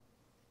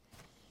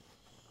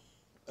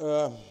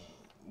Uh,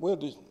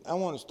 I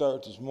want to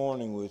start this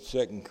morning with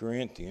Second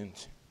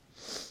Corinthians.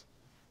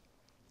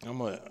 I'm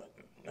gonna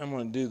I'm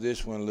gonna do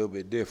this one a little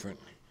bit different.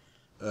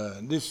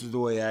 This is the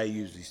way I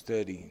usually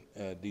study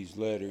these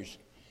letters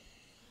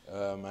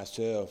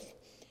myself.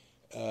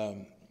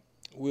 Um,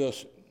 we'll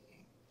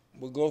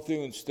we'll go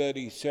through and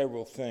study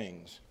several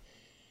things,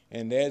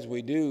 and as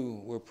we do,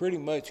 we're pretty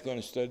much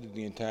going to study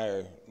the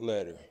entire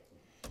letter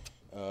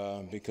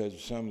because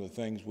of some of the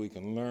things we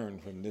can learn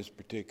from this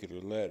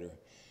particular letter.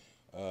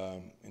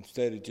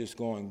 Instead of just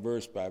going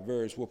verse by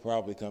verse, we'll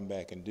probably come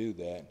back and do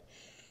that,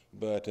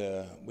 but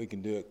we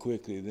can do it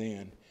quickly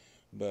then.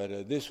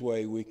 But this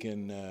way we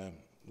can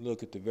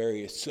look at the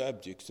various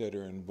subjects that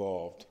are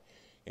involved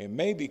and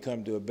maybe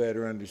come to a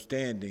better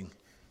understanding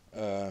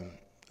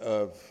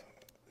of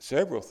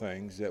several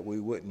things that we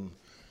wouldn't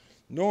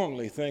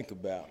normally think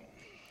about.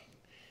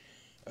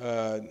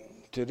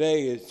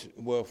 Today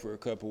well, for a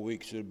couple of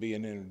weeks it'll be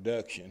an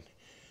introduction.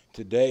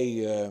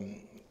 Today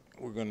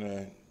we're going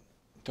to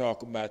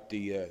talk about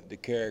the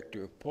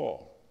character of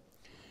Paul.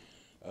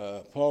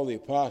 Paul the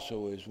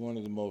Apostle is one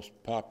of the most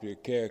popular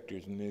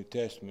characters in the New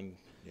Testament,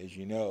 as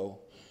you know,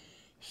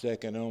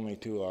 second only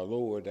to our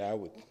Lord, I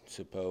would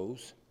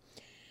suppose.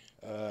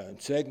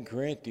 2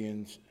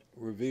 Corinthians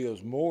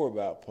reveals more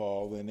about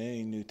Paul than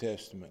any New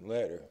Testament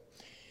letter.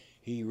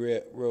 He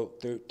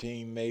wrote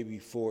 13, maybe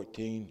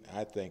 14,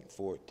 I think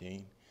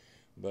 14,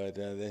 but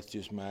that's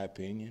just my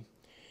opinion.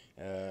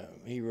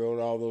 He wrote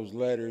all those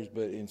letters,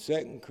 but in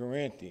 2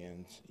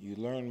 Corinthians, you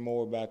learn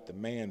more about the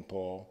man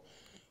Paul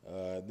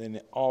than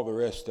all the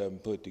rest of them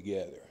put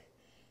together.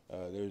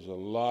 There's a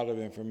lot of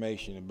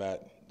information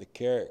about the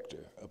character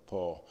of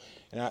Paul.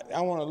 And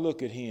I want to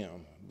look at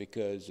him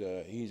because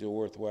he's a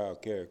worthwhile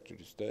character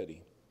to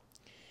study.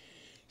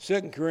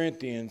 2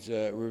 Corinthians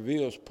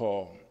reveals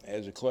Paul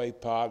as a clay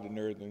pot and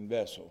earthen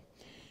vessel.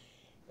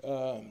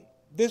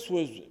 This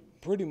was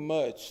pretty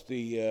much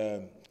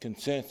the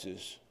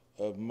consensus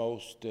of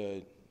most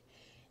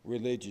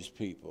religious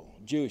people,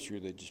 Jewish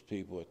religious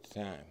people at the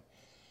time.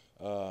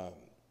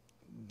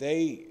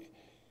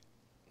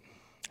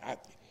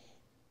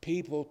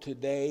 People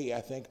today,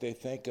 I think they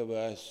think of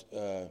us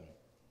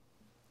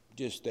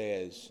just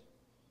as,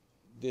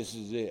 this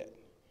is it,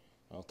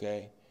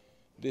 okay?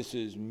 This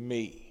is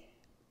me.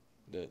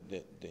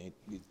 The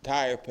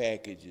entire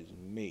package is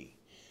me.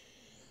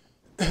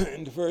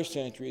 In the first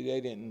century,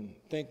 they didn't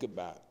think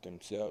about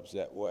themselves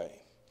that way.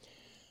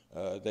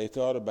 They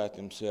thought about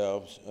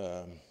themselves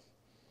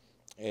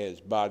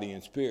as body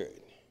and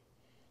spirit.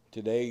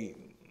 Today,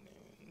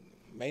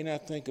 may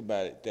not think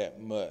about it that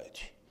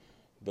much,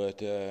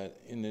 but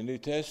in the New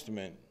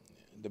Testament,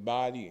 the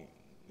body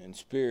and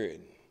spirit,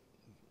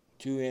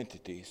 two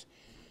entities,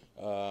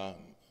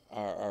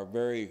 are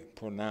very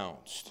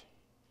pronounced.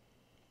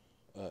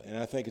 And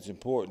I think it's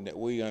important that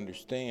we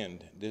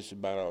understand this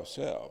about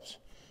ourselves,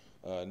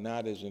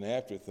 not as an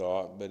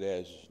afterthought, but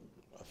as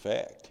a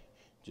fact,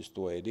 just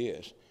the way it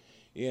is.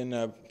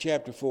 In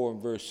chapter 4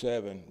 and verse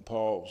 7,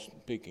 Paul's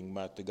speaking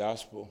about the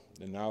gospel,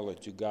 the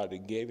knowledge that God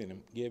had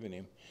given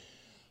him.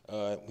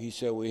 He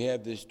said, we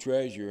have this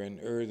treasure in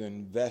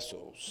earthen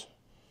vessels,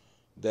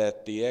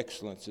 that the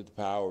excellence of the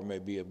power may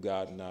be of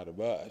God and not of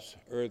us.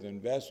 Earthen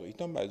vessel, he's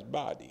talking about his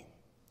body.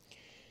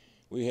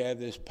 We have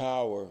this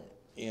power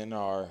in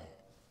our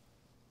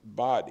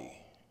body,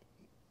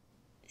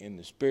 in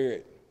the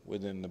spirit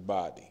within the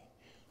body,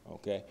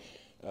 okay?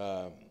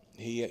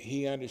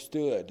 He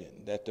understood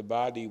that the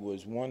body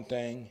was one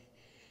thing,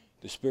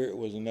 the spirit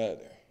was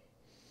another.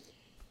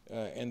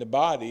 And the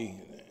body,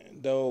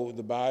 though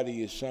the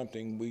body is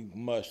something we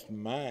must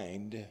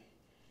mind,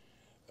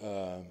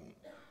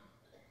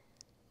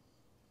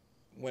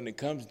 when it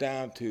comes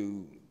down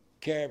to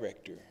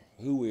character,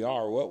 who we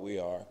are, what we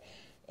are,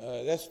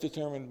 that's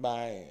determined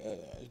by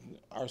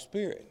our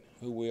spirit,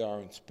 who we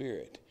are in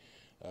spirit.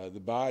 The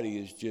body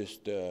is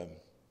just a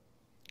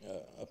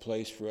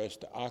place for us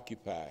to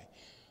occupy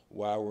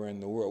while we're in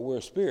the world.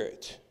 We're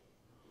spirits,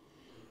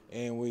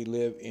 and we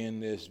live in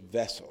this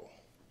vessel,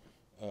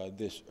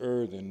 this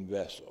earthen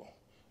vessel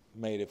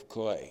made of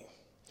clay.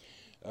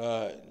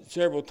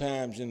 Several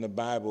times in the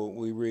Bible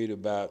we read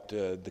about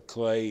the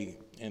clay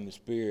and the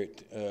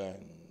spirit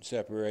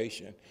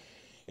separation.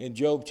 In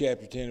Job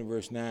chapter 10 and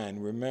verse 9,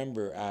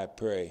 remember, I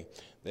pray,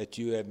 that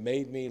you have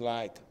made me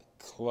like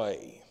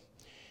clay,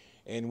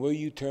 and will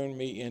you turn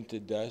me into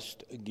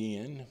dust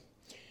again?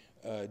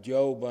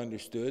 Job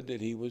understood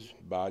that he was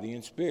body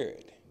and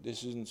spirit.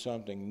 This isn't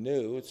something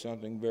new, it's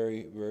something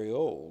very, very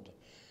old.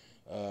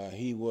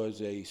 He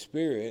was a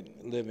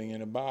spirit living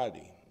in a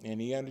body, and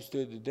he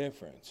understood the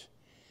difference.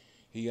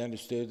 He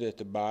understood that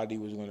the body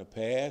was going to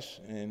pass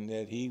and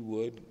that he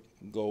would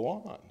go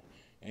on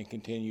and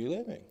continue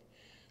living.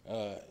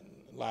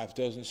 Life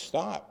doesn't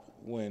stop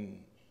when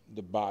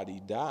the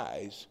body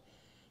dies.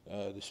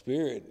 The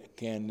spirit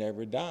can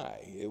never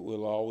die. It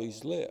will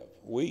always live.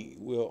 We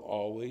will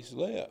always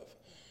live.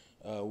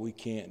 We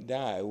can't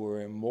die.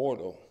 We're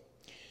immortal.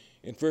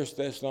 In 1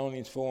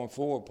 Thessalonians 4 and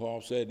 4,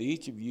 Paul said,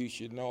 each of you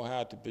should know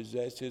how to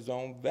possess his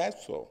own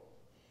vessel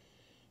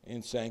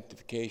in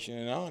sanctification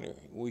and honor.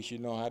 We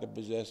should know how to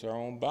possess our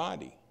own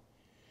body.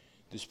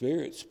 The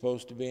Spirit's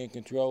supposed to be in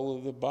control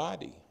of the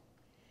body.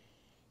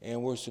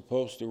 And we're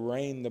supposed to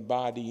rein the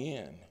body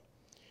in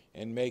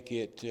and make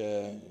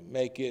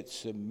it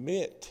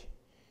submit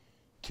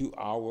to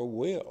our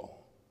will.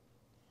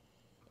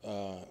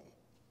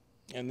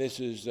 And this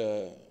is,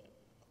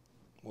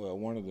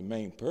 one of the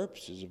main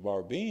purposes of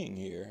our being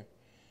here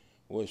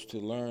was to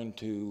learn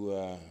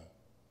to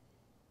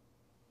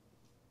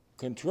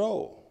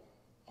control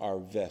our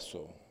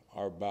vessel,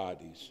 our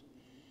bodies,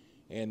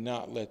 and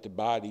not let the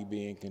body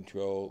be in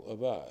control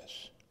of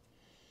us.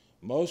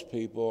 Most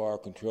people are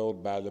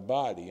controlled by the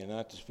body and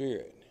not the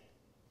spirit.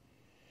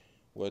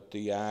 What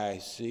the eye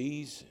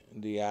sees,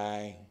 the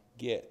eye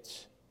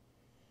gets.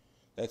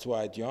 That's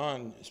why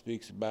John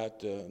speaks about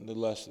the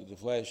lust of the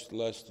flesh, the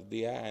lust of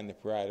the eye, and the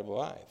pride of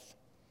life.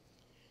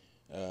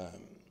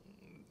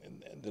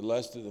 The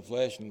lust of the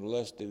flesh and the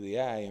lust of the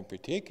eye in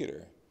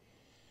particular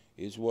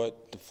is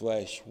what the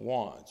flesh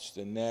wants,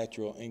 the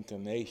natural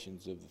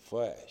inclinations of the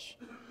flesh,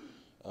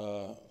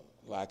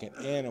 like an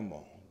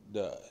animal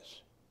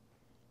does.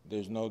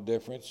 There's no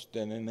difference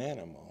than an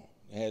animal.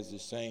 It has the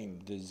same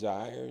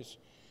desires,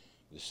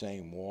 the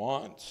same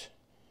wants,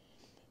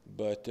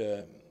 but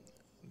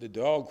the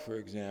dog, for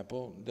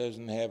example,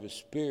 doesn't have a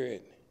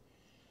spirit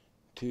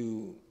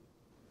to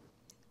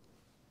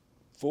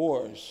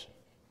force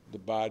the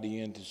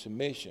body into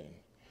submission,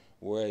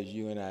 whereas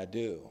you and I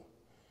do.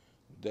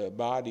 The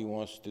body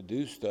wants to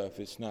do stuff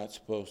it's not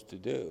supposed to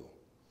do.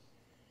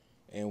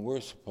 And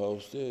we're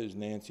supposed to, as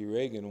Nancy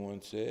Reagan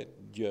once said,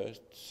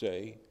 just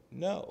say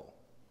no.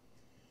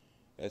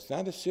 That's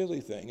not a silly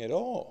thing at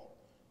all.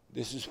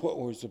 This is what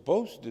we're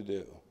supposed to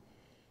do,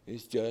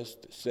 is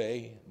just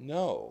say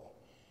no.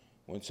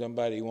 When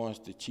somebody wants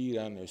to cheat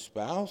on their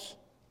spouse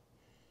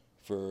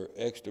for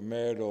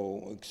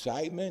extramarital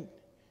excitement,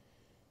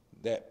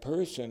 that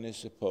person is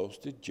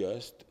supposed to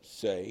just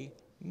say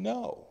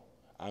no.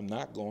 I'm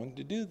not going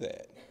to do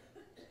that.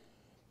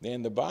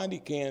 And the body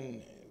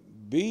can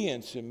be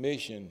in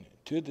submission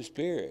to the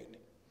spirit,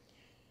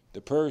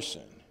 the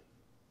person.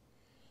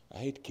 I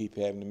hate to keep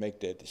having to make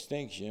that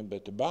distinction,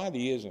 but the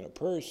body isn't a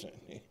person.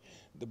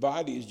 The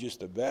body is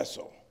just a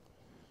vessel.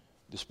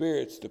 The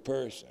spirit's the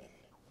person.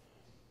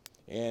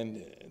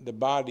 And the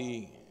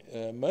body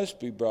must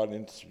be brought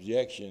into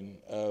subjection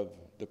of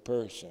the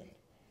person.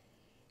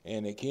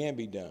 And it can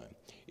be done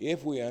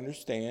if we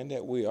understand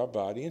that we are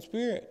body and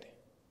spirit,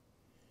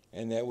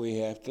 and that we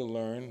have to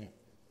learn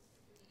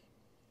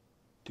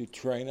to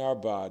train our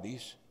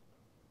bodies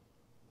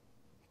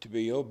to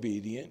be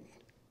obedient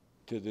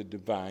to the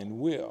divine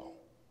will,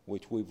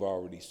 which we've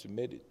already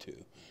submitted to.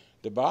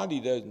 The body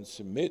doesn't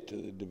submit to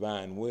the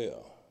divine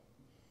will.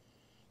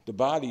 The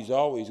body's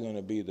always going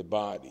to be the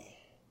body.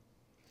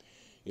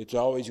 It's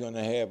always going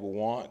to have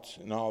wants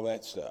and all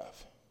that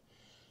stuff.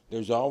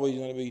 There's always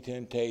going to be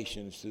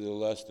temptations to the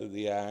lust of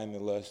the eye and the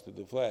lust of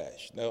the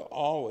flesh. They'll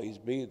always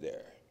be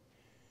there.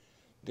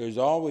 There's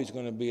always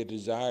going to be a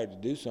desire to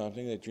do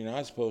something that you're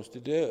not supposed to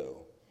do.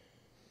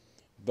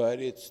 But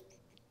it's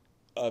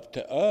up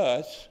to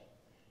us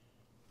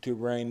to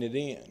rein it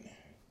in,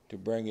 to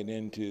bring it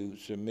into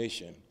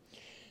submission.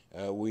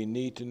 We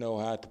need to know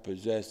how to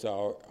possess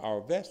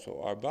our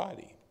vessel, our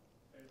body.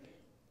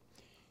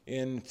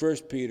 In 1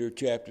 Peter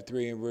chapter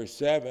 3 and verse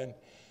 7,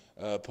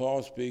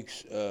 Paul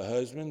speaks,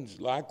 husbands,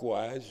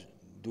 likewise,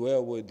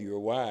 dwell with your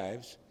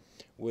wives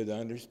with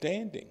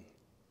understanding,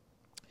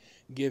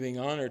 giving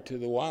honor to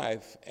the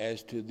wife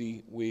as to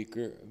the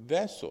weaker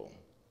vessel,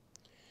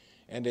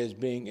 and as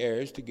being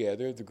heirs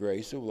together of the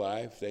grace of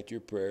life, that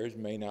your prayers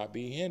may not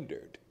be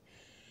hindered.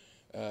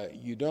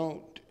 You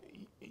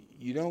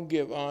don't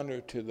give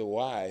honor to the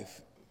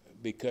wife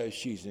because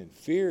she's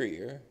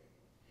inferior.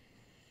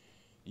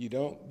 You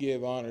don't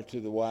give honor to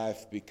the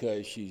wife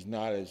because she's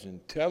not as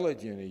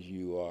intelligent as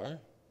you are.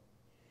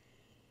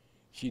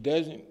 She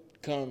doesn't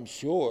come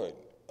short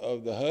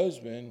of the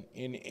husband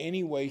in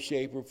any way,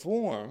 shape, or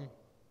form,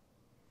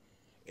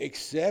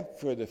 except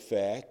for the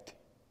fact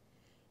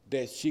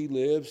that she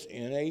lives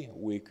in a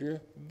weaker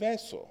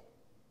vessel,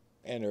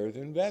 an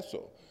earthen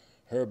vessel.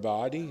 Her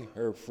body,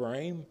 her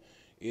frame,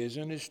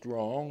 isn't as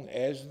strong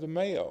as the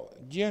male.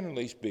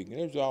 Generally speaking,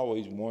 there's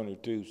always one or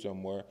two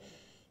somewhere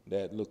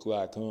that look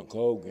like Hulk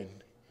Hogan.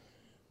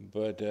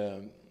 But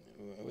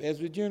as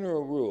a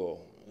general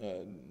rule,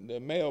 the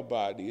male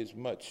body is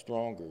much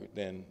stronger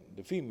than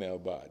the female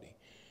body.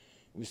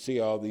 We see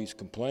all these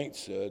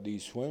complaints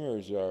these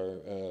swimmers are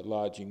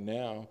lodging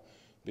now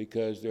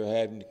because they're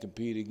having to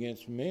compete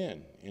against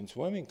men in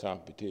swimming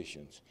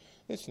competitions.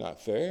 That's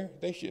not fair.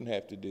 They shouldn't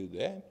have to do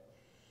that.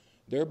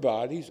 Their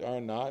bodies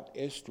are not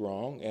as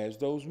strong as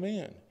those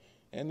men,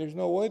 and there's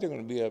no way they're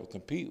going to be able to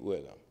compete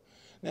with them.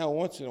 Now,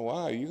 once in a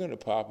while, you're going to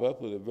pop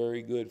up with a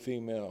very good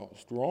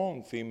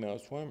strong female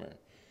swimmer,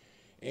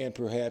 and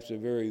perhaps a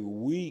very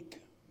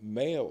weak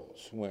male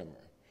swimmer,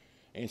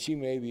 and she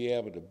may be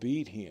able to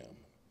beat him.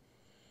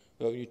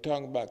 But you're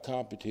talking about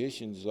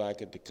competitions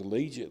like at the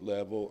collegiate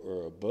level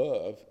or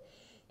above,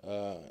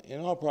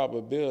 In all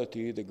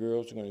probability, the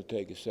girls are going to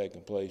take a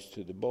second place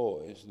to the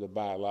boys, the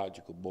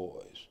biological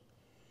boys.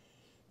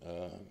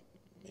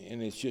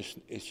 And it's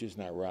just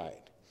not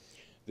right.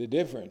 The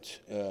difference,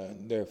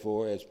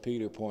 therefore, as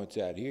Peter points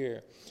out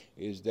here,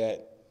 is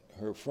that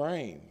her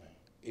frame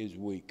is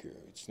weaker.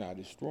 It's not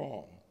as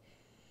strong.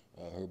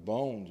 Her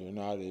bones are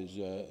not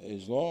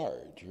as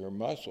large. Her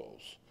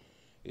muscles,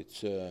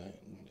 it's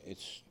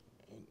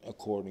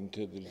according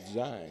to the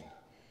design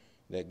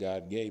that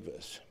God gave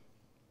us.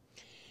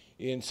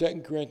 In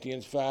 2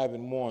 Corinthians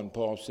 5:1,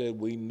 Paul said,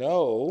 "We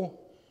know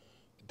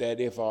that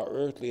if our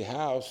earthly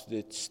house,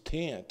 this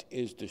tent,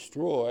 is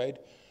destroyed,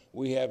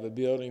 we have a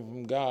building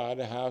from God,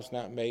 a house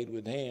not made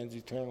with hands,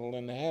 eternal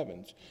in the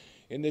heavens."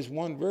 In this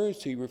one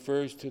verse, he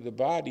refers to the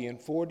body in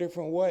 4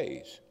 different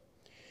ways.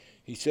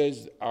 He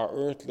says our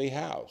earthly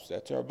house,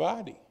 that's our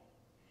body.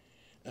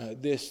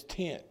 This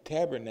tent,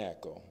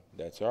 tabernacle,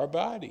 that's our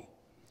body.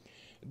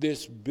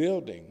 This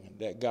building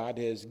that God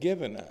has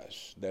given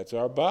us, that's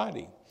our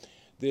body.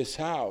 This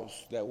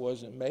house that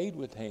wasn't made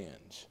with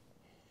hands.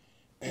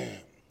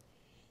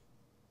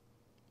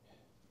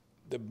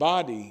 The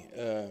body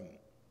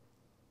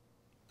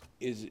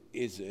is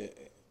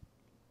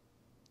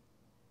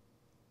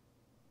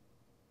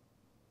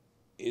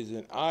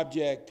an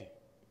object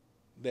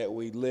that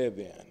we live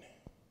in.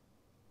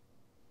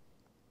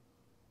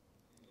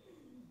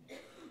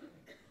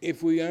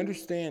 If we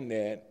understand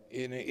that,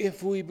 and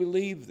if we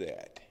believe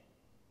that,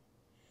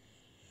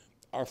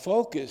 our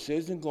focus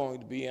isn't going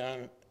to be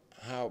on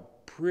how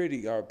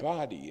pretty our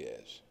body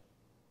is.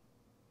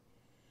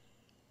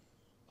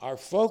 Our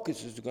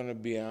focus is going to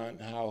be on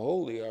how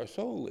holy our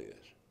soul is.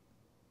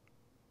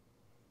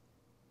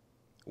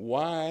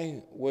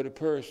 Why would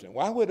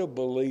a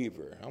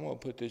believer, I'm going to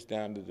put this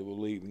down to the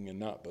believing and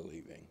not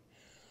believing,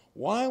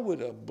 why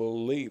would a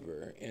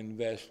believer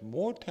invest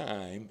more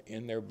time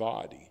in their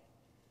body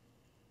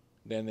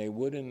than they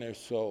would in their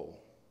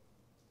soul,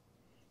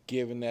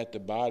 given that the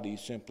body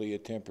is simply a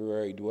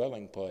temporary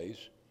dwelling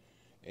place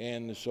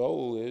and the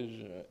soul is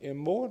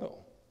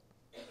immortal?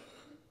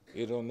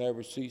 It'll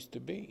never cease to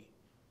be.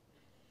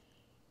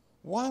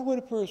 Why would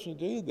a person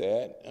do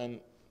that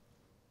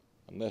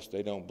unless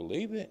they don't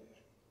believe it?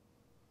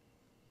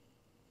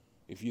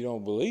 If you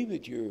don't believe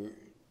it, you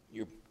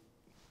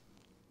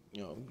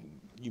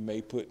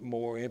may put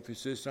more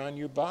emphasis on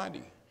your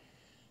body.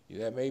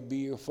 That may be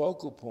your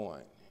focal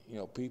point.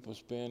 People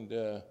spend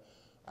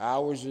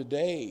hours a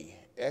day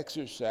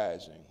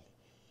exercising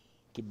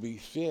to be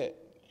fit,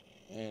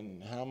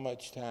 and how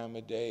much time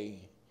a day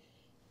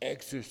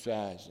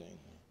exercising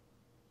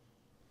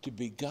to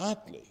be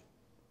godly.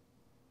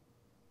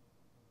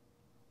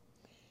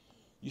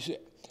 You see,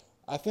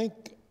 I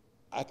think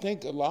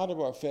a lot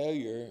of our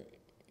failure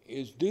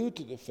is due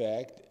to the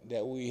fact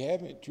that we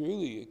haven't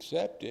truly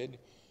accepted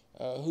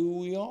who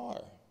we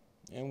are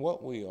and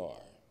what we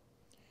are,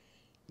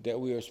 that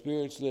we are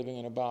spirits living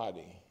in a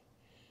body.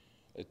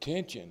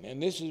 Attention,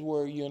 and this is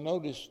where you'll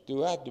notice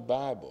throughout the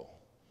Bible,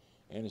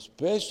 and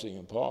especially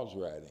in Paul's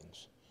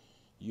writings,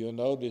 you'll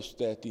notice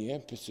that the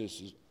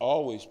emphasis is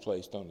always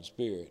placed on the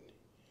spirit,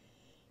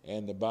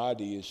 and the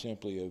body is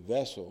simply a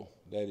vessel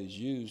that is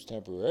used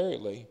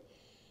temporarily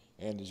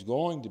and is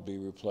going to be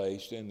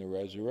replaced in the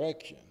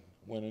resurrection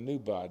when a new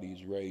body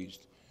is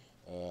raised,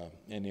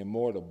 an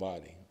immortal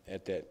body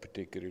at that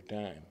particular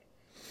time.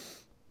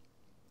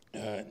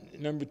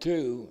 Number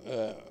 2,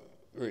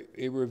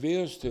 it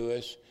reveals to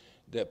us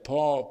that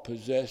Paul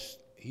possessed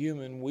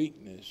human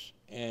weakness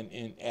and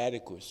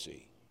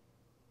inadequacy.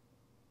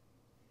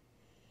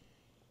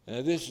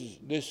 Now this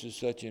is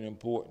such an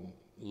important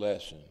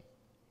lesson.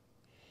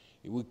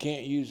 We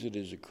can't use it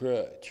as a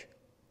crutch,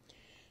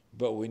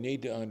 but we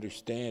need to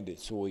understand it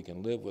so we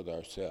can live with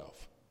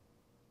ourselves.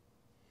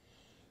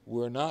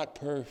 We're not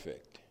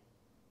perfect.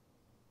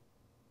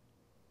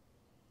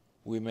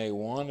 We may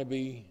want to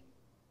be,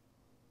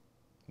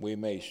 we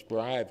may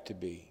strive to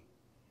be,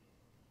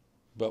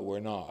 but we're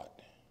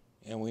not,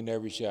 and we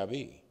never shall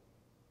be.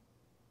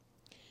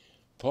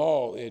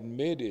 Paul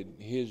admitted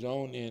his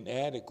own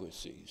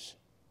inadequacies.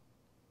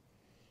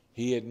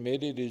 He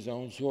admitted his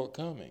own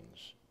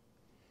shortcomings.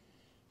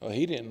 Well,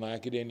 he didn't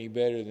like it any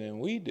better than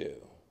we do,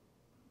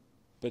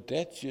 but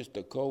that's just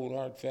a cold,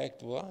 hard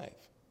fact of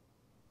life.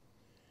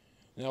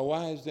 Now,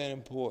 why is that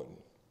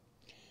important?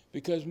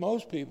 Because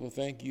most people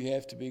think you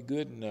have to be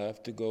good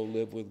enough to go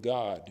live with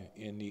God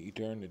in the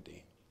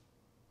eternity.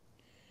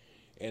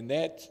 And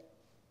that's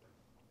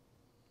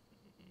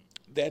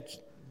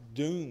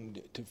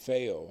doomed to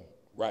fail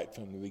right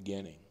from the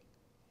beginning.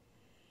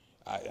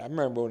 I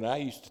remember when I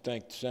used to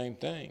think the same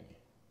thing.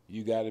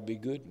 You got to be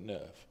good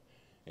enough.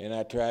 And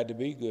I tried to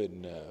be good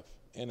enough,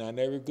 and I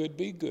never could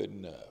be good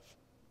enough.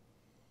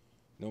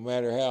 No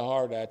matter how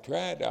hard I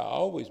tried, I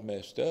always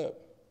messed up.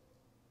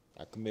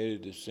 I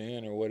committed a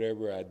sin or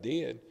whatever I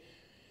did,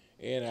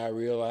 and I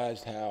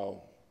realized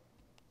how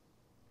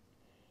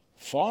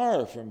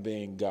far from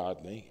being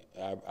godly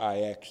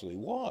I actually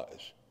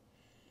was.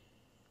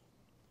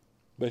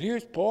 But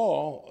here's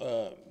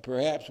Paul,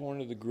 perhaps one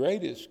of the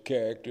greatest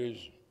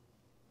characters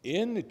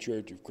in the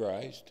Church of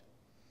Christ,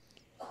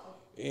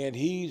 and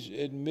he's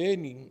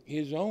admitting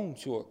his own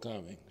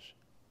shortcomings.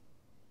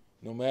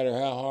 No matter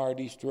how hard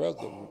he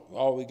struggled,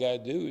 all we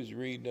got to do is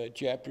read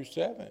chapter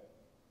 7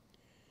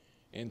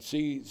 and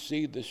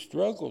see the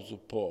struggles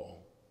of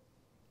Paul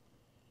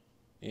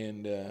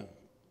and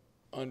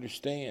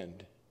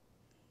understand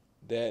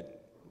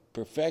that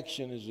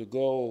perfection is a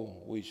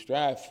goal we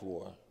strive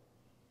for,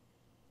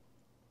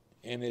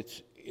 and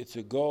it's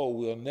a goal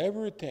we'll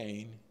never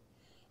attain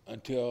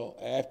until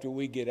after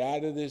we get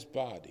out of this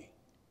body.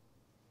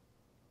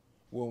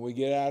 When we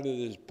get out of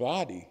this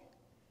body,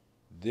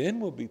 then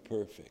we'll be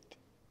perfect.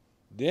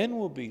 Then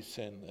we'll be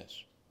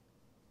sinless.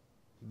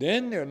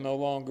 Then there'll no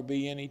longer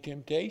be any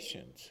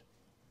temptations.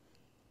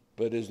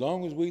 But as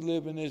long as we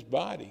live in this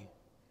body,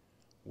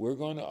 we're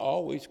going to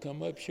always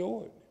come up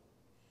short.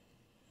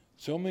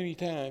 So many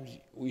times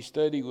we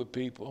study with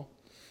people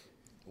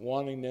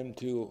wanting them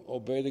to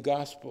obey the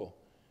gospel.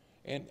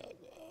 And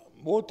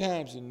more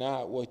times than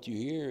not, what you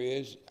hear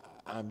is,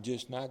 I'm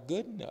just not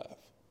good enough.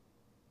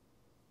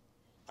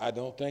 I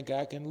don't think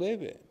I can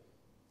live it.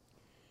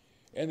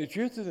 And the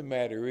truth of the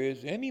matter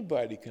is,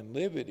 anybody can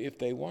live it if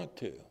they want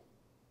to.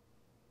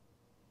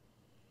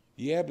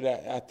 Yeah, but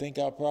I think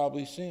I'll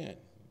probably sin.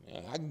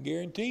 I can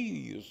guarantee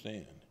you'll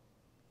sin.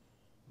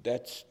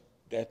 That's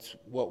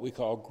what we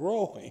call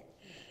growing.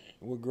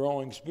 We're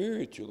growing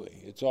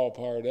spiritually. It's all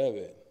part of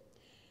it.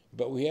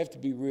 But we have to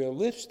be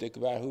realistic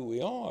about who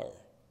we are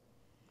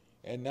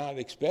and not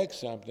expect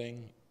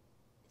something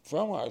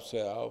from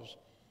ourselves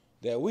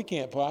that we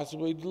can't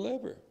possibly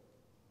deliver.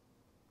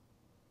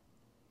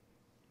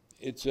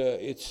 It's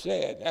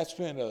sad. I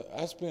spent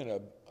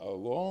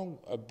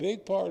a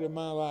big part of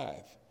my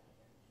life.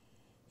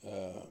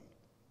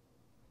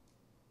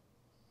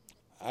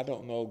 I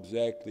don't know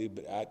exactly,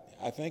 but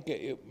I think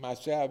my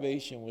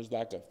salvation was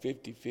like a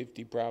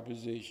 50-50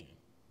 proposition.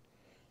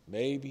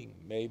 Maybe,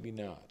 maybe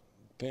not.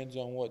 Depends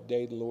on what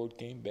day the Lord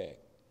came back.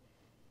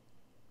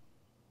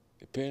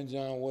 Depends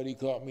on what he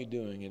caught me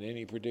doing at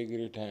any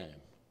particular time.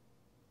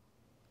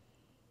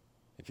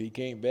 If he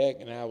came back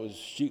and I was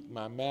shooting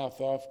my mouth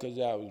off because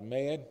I was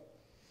mad,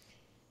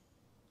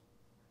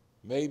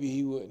 maybe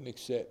he wouldn't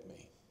accept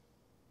me.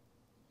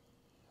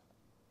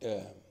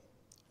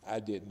 I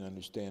didn't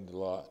understand a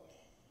lot.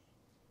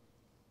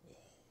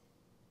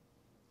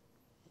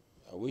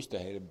 I wished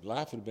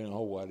life would have been a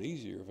whole lot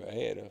easier if I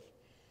had have.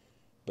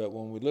 But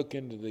when we look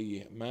into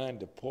the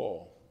mind of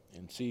Paul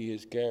and see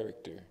his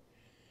character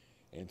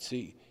and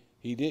see,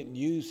 he didn't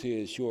use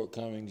his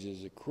shortcomings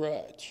as a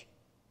crutch,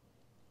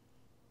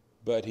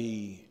 but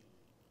he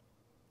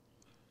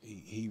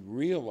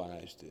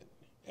realized it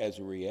as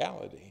a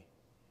reality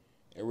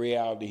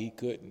he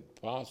couldn't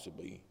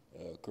possibly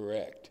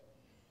correct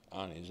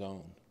on his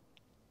own.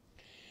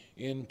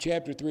 In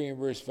chapter 3 and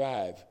verse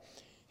 5,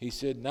 he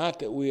said, not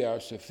that we are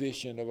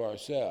sufficient of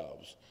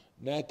ourselves,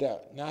 not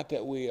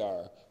that we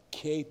are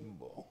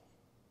capable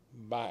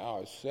by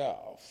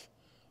ourselves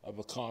of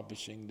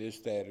accomplishing this,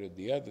 that, or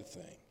the other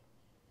thing.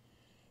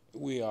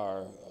 We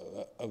are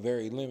a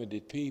very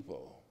limited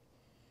people.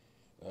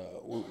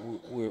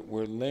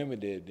 We're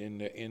limited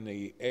in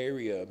the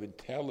area of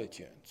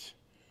intelligence.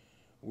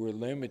 We're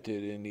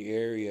limited in the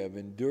area of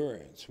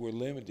endurance. We're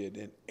limited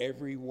in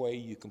every way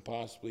you can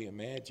possibly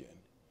imagine.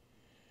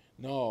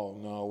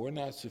 No, we're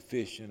not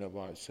sufficient of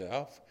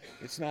ourselves.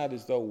 It's not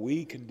as though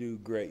we can do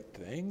great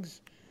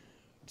things.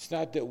 It's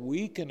not that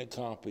we can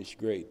accomplish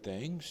great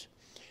things.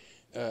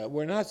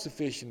 We're not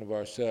sufficient of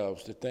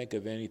ourselves to think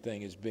of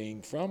anything as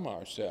being from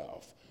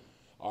ourselves.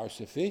 Our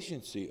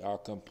sufficiency, our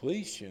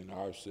completion,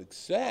 our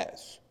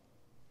success,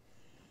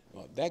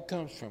 well, that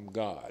comes from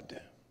God.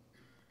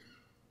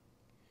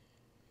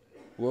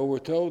 Well, we're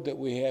told that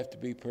we have to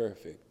be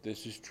perfect.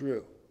 This is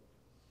true.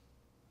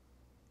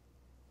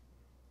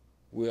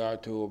 We are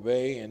to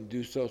obey and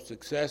do so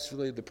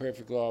successfully the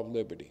perfect law of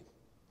liberty.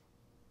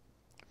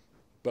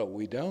 But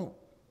we don't.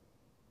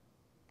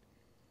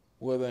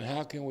 Well, then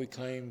how can we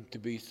claim to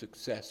be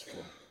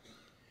successful?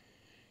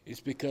 It's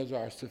because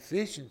our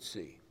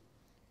sufficiency,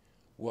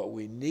 what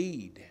we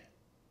need,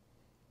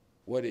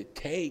 what it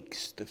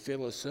takes to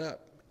fill us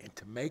up and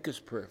to make us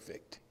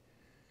perfect,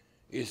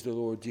 is the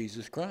Lord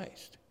Jesus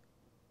Christ.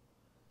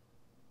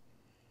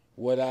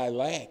 What I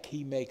lack,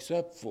 he makes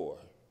up for.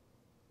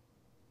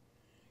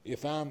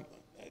 If I'm,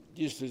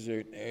 just as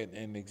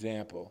an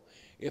example,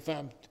 if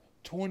I'm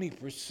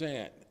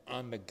 20%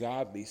 on the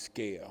godly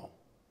scale,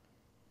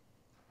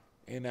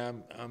 and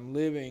I'm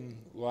living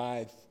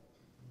life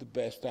the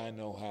best I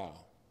know how,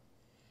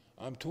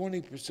 I'm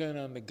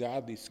 20% on the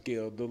godly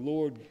scale, the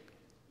Lord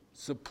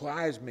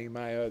supplies me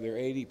my other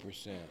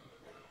 80%.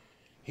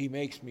 He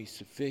makes me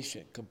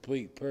sufficient,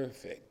 complete,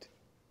 perfect.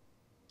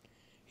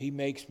 He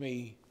makes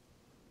me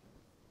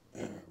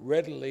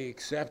readily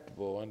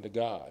acceptable unto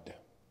God.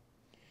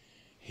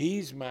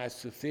 He's my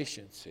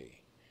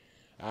sufficiency.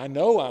 I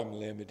know I'm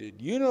limited.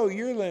 You know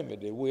you're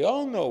limited. We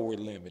all know we're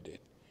limited.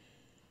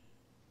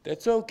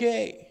 That's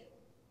okay,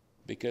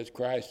 because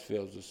Christ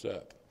fills us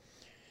up.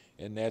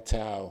 And that's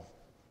how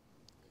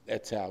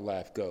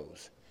life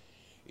goes.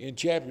 In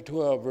chapter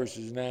 12,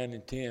 verses 9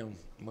 and 10,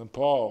 when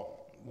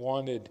Paul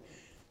wanted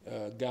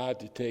God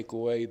to take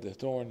away the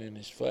thorn in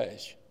his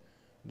flesh,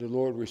 the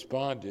Lord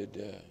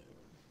responded,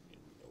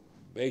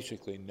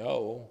 basically,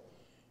 no.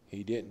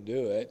 He didn't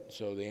do it,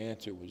 so the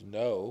answer was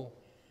no.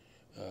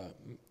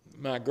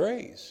 My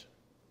grace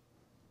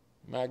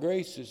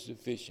is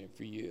sufficient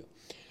for you.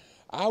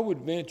 I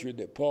would venture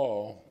that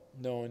Paul,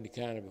 knowing the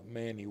kind of a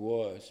man he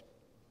was,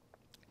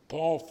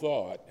 Paul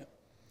thought,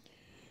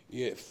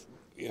 if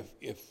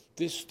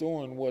this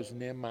thorn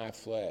wasn't in my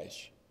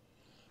flesh,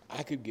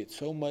 I could get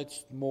so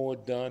much more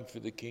done for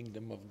the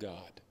kingdom of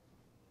God.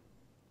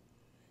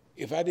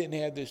 If I didn't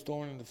have this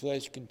thorn in the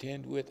flesh to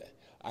contend with,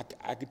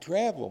 I could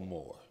travel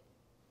more.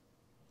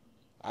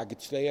 I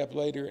could stay up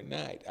later at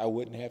night. I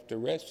wouldn't have to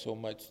rest so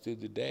much through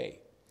the day.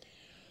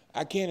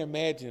 I can't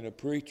imagine a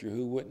preacher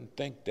who wouldn't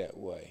think that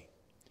way.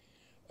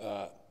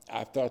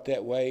 I've thought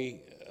that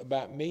way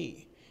about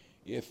me.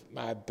 If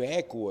my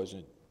back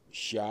wasn't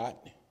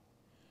shot,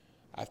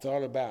 I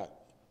thought about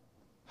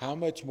how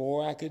much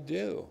more I could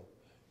do.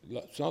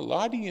 So a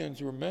lot of you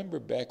remember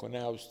back when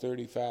I was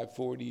 35,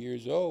 40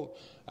 years old,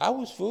 I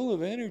was full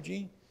of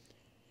energy,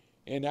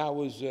 and I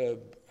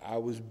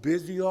was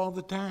busy all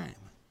the time.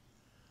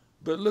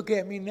 But look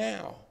at me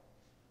now.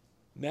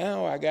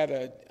 Now I got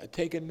to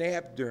take a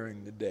nap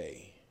during the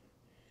day.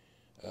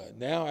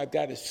 Now I've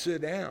got to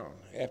sit down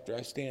after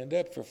I stand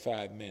up for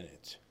 5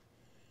 minutes.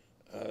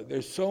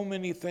 There's so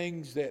many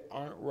things that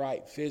aren't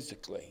right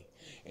physically.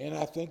 And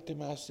I think to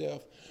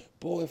myself,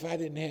 boy, if I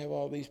didn't have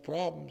all these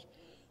problems,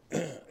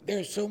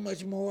 there's so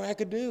much more I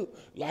could do,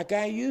 like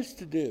I used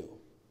to do.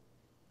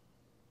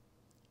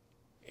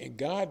 And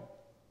God,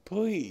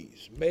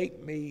 please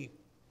make me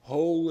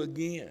whole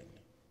again.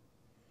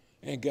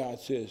 And God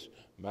says,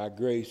 my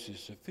grace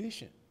is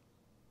sufficient.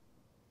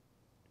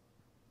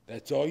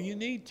 That's all you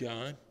need,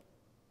 John.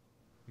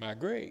 My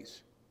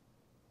grace.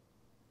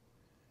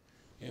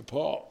 And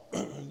Paul,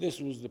 this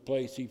was the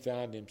place he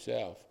found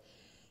himself.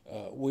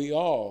 We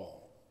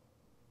all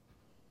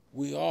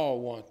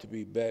want to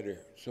be better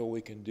so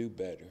we can do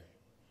better.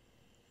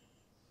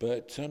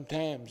 But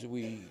sometimes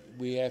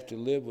we have to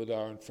live with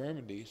our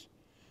infirmities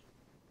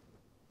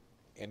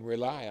and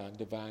rely on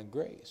divine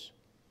grace.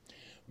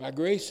 My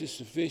grace is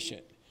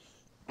sufficient.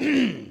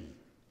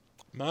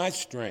 My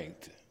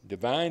strength,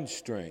 divine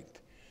strength,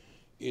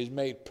 is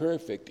made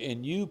perfect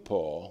in you,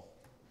 Paul.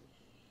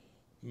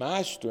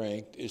 My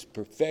strength is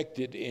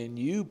perfected in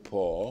you,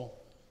 Paul,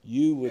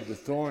 you with the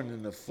thorn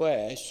in the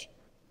flesh.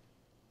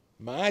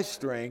 My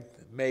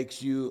strength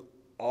makes you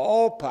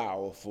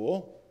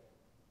all-powerful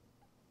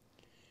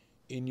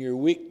in your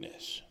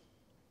weakness.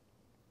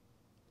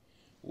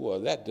 Well,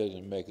 that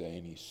doesn't make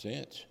any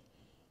sense.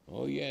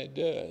 Oh, yeah, it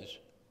does.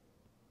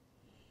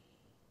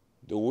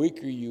 The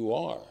weaker you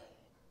are,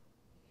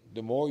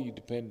 the more you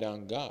depend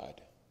on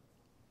God.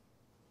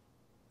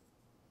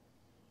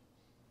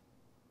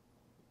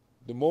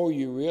 The more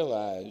you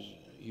realize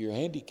your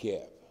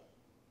handicap,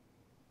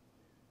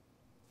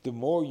 the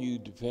more you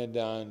depend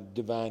on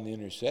divine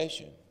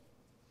intercession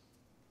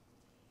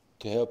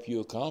to help you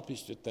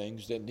accomplish the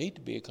things that need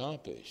to be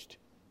accomplished.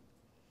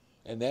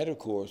 And that, of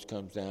course,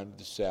 comes down to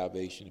the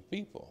salvation of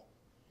people,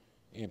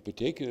 in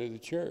particular the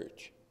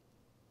church.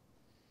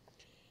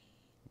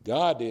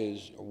 God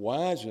is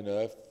wise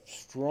enough,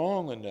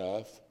 strong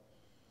enough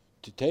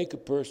to take a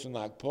person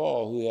like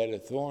Paul, who had a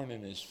thorn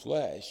in his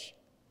flesh,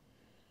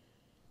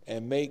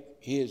 and make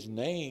his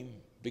name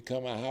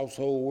become a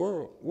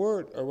household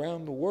word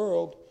around the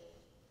world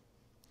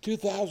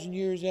 2,000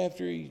 years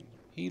after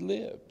he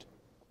lived.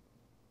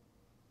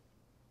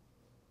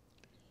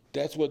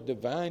 That's what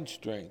divine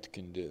strength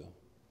can do.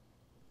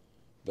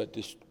 But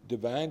this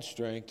divine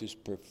strength is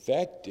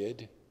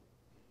perfected,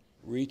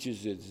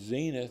 reaches its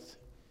zenith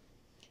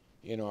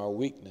in our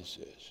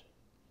weaknesses.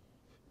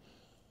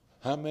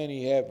 How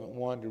many haven't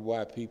wondered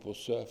why people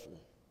suffer?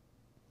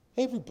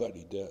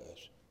 Everybody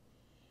does.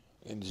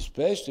 And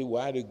especially,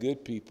 why do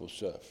good people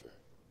suffer?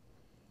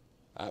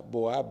 I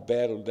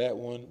battled that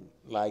one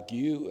like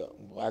you,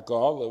 like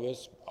all of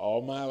us,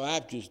 all my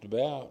life just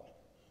about.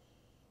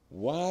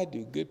 Why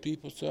do good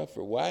people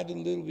suffer? Why do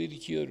little bitty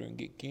children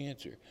get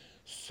cancer?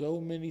 So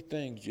many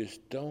things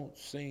just don't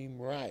seem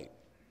right.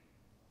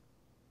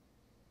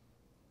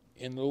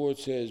 And the Lord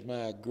says,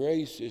 my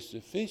grace is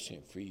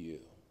sufficient for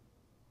you,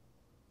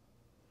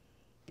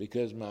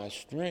 because my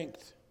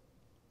strength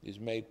is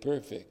made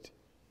perfect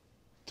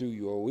through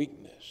your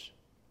weakness.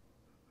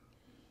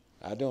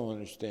 I don't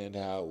understand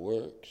how it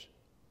works.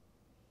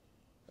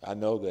 I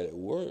know that it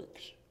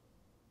works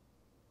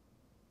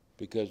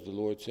because the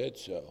Lord said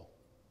so.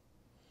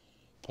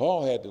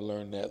 Paul had to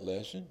learn that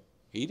lesson.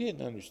 He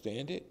didn't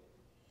understand it.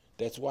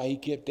 That's why he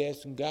kept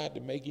asking God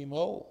to make him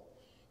whole,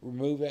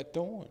 remove that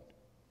thorn.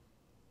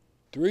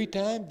 3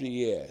 times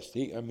he asked.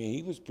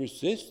 He was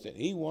persistent.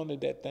 He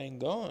wanted that thing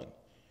gone.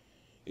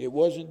 It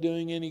wasn't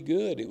doing any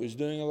good. It was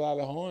doing a lot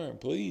of harm.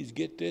 Please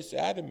get this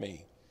out of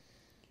me.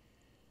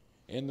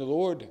 And the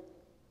Lord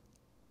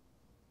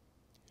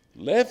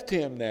left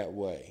him that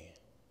way.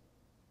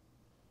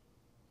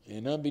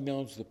 And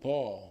unbeknownst to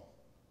Paul,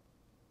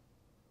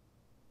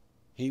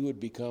 he would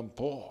become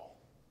Paul,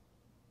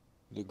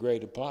 the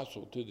great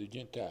apostle to the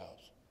Gentiles,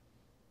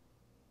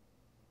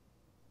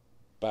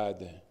 by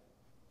the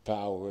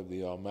power of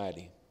the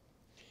Almighty.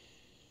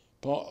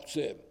 Paul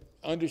said,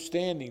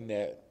 understanding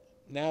that,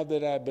 now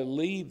that I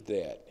believe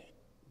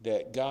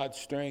that God's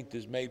strength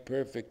is made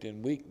perfect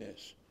in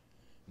weakness,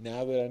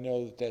 now that I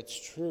know that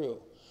that's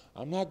true,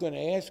 I'm not going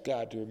to ask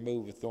God to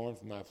remove a thorn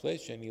from my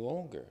flesh any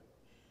longer.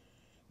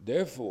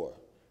 Therefore,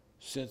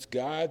 since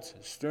God's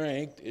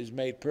strength is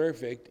made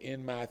perfect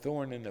in my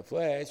thorn in the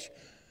flesh,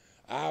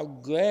 I'll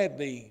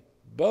gladly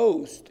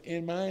boast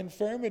in my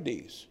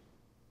infirmities,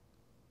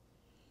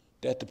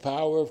 that the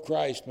power of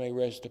Christ may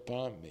rest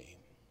upon me.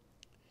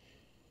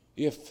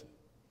 If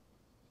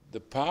the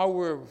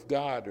power of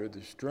God or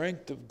the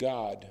strength of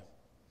God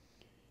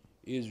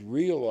is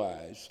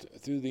realized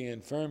through the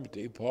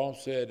infirmity, Paul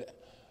said,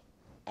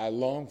 I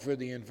long for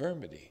the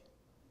infirmity,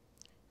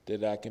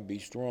 that I can be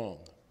strong.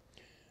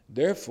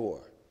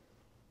 Therefore,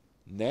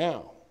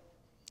 now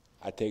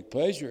I take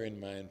pleasure in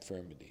my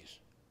infirmities.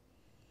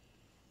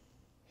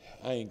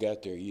 I ain't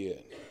got there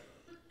yet.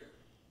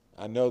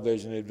 I know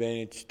there's an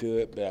advantage to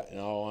it, but in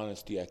all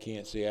honesty, I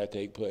can't say I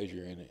take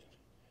pleasure in it.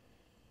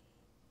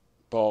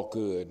 Paul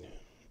could.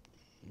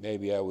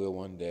 Maybe I will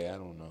one day. I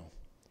don't know.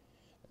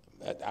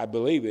 I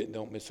believe it.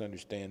 Don't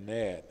misunderstand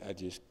that. I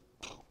just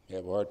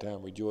have a hard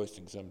time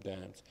rejoicing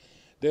sometimes.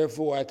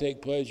 Therefore, I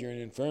take pleasure in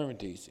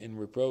infirmities, in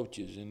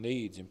reproaches, in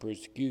needs, in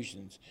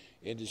persecutions,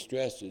 in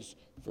distresses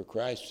for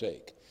Christ's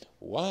sake.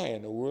 Why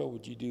in the world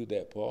would you do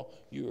that, Paul?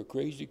 You're a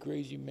crazy,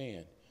 crazy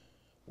man.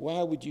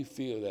 Why would you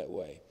feel that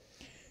way?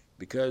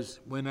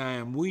 Because when I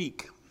am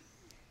weak,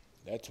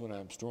 that's when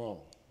I'm strong.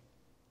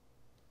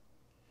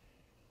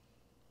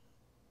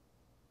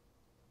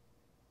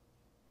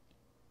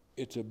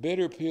 It's a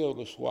bitter pill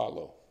to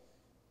swallow,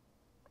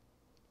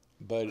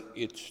 but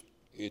it's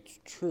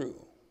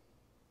true.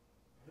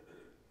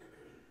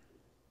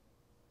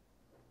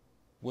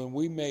 When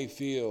we may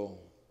feel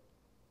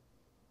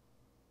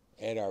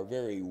at our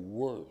very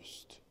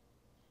worst,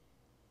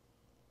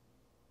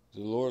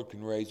 the Lord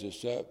can raise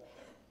us up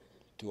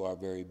to our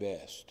very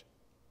best.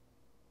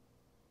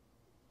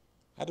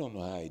 I don't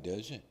know how he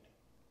does it.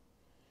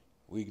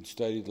 We can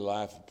study the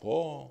life of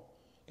Paul,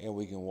 and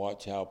we can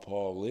watch how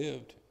Paul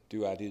lived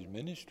throughout his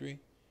ministry,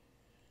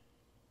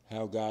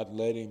 how God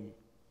led him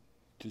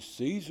to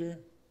Caesar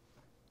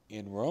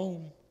in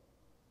Rome.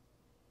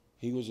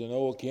 He was an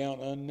no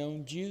account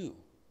unknown Jew,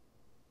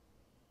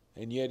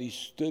 and yet he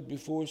stood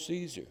before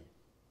Caesar.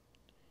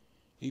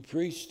 He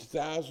preached to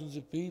thousands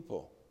of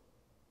people.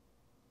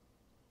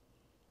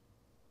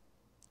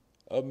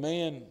 A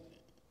man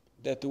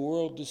that the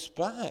world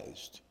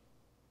despised.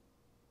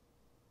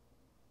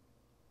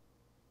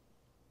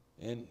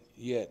 And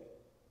yet,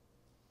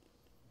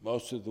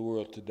 most of the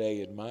world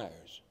today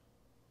admires.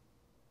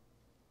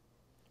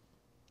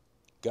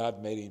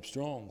 God made him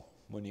strong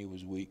when he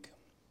was weak.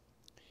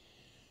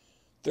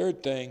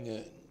 Third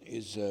thing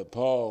is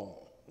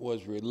Paul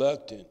was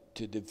reluctant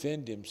to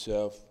defend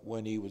himself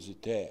when he was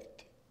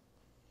attacked.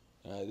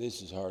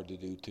 This is hard to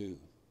do too.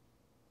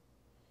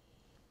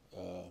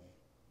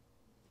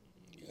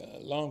 A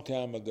long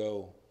time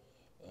ago,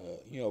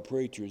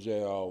 preachers,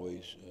 they're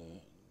always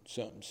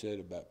something said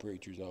about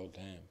preachers all the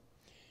time.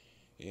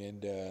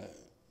 And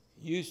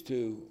used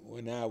to,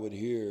 when I would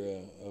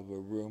hear of a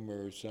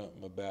rumor or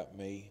something about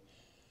me,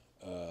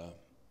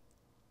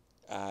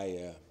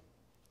 I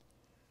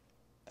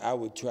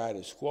would try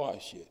to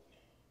squash it.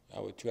 I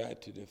would try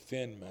to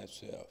defend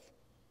myself.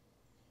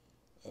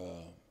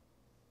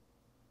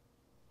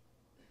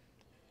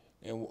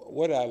 And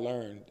what I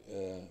learned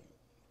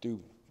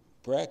through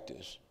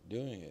practice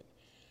doing it,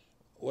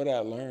 what I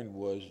learned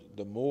was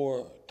the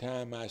more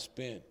time I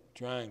spent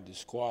trying to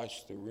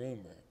squash the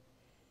rumor,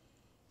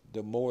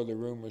 the more the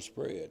rumor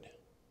spread.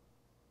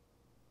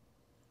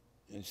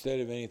 Instead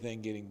of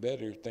anything getting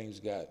better, things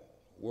got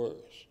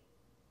worse.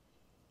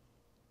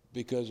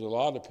 Because a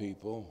lot of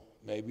people,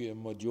 maybe a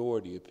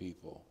majority of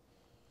people,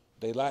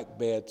 they like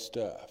bad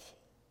stuff.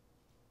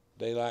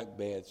 They like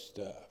bad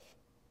stuff.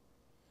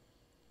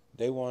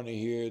 They want to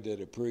hear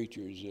that a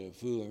preacher's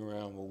fooling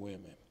around with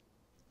women.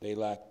 They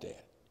like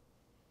that.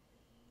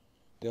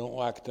 They don't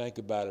like to think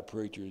about a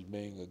preacher as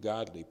being a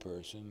godly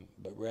person,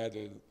 but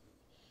rather they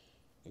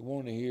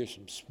want to hear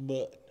some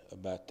smut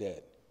about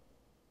that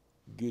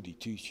goody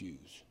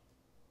two-shoes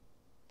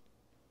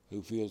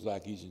who feels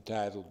like he's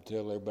entitled to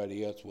tell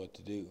everybody else what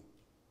to do.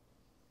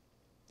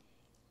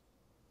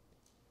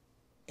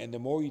 And the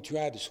more you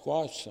try to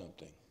squash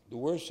something, the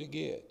worse it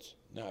gets,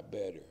 not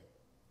better.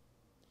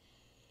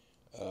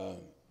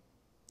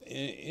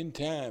 In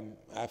time,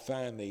 I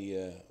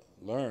finally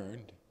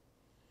learned,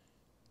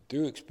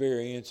 through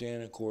experience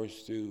and, of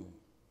course, through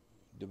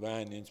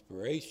divine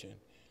inspiration,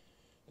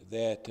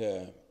 that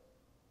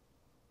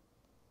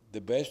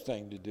the best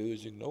thing to do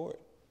is ignore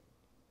it.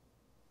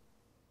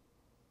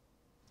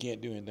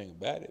 Can't do anything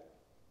about it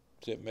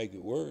except make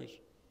it worse.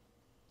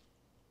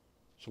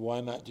 So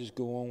why not just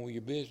go on with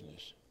your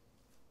business?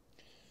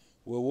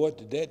 Well, what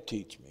did that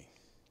teach me?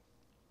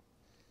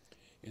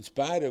 In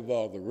spite of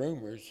all the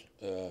rumors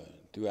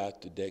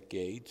throughout the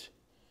decades,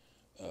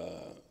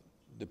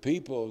 the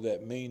people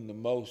that mean the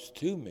most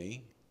to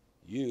me,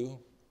 you,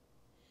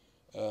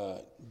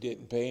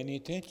 didn't pay any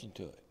attention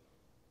to it.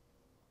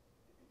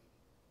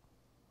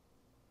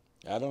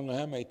 I don't know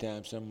how many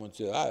times someone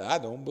said, I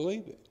don't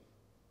believe it.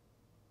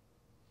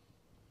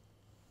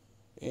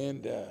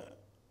 And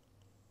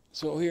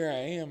so here I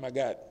am, I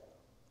got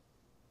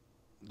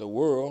the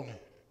world,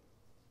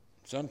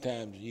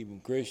 sometimes even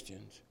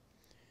Christians,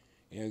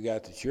 we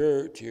got the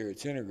church here at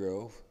Center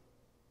Grove.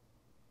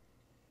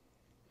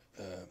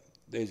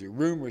 There's a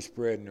rumor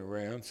spreading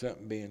around,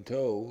 something being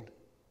told,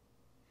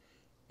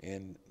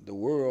 and the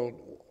world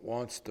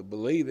wants to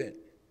believe it,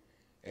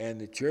 and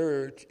the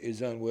church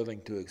is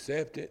unwilling to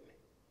accept it.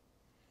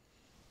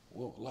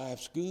 Well,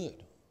 life's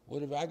good.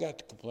 What have I got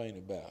to complain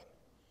about?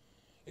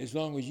 As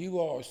long as you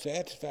all are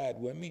satisfied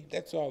with me,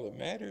 that's all that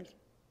matters.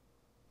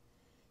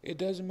 It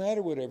doesn't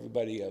matter what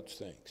everybody else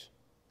thinks.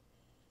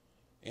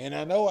 And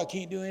I know I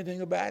can't do anything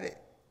about it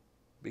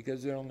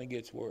because it only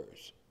gets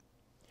worse.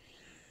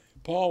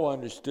 Paul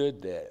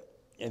understood that,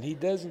 and he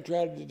doesn't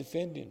try to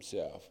defend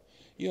himself.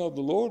 You know,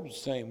 the Lord was the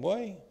same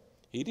way.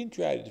 He didn't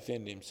try to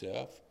defend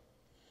himself.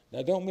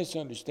 Now, don't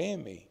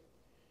misunderstand me.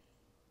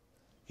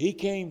 He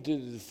came to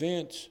the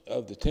defense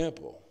of the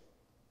temple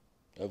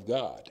of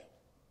God.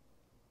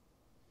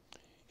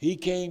 He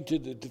came to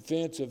the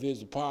defense of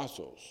his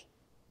apostles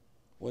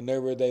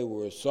whenever they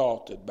were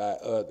assaulted by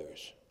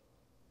others.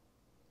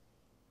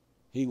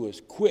 He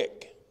was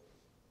quick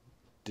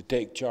to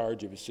take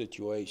charge of a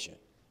situation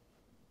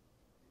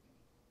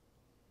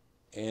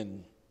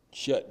and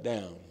shut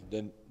down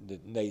the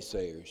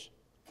naysayers.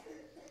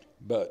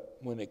 But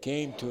when it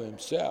came to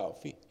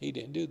himself, he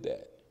didn't do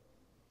that.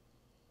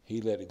 He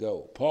let it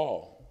go.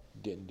 Paul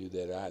didn't do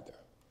that either.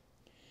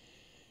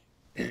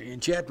 In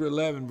chapter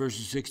 11,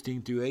 verses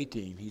 16 through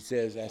 18, he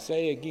says, I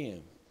say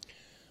again,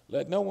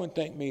 let no one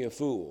think me a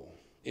fool.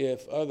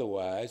 If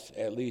otherwise,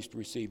 at least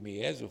receive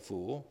me as a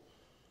fool,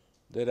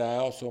 that I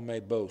also may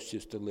boast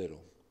just a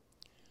little.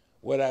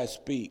 What I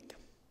speak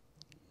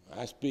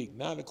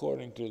not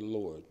according to the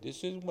Lord.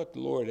 This isn't what the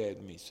Lord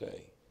had me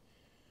say.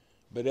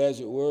 But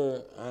as it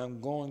were, I'm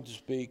going to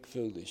speak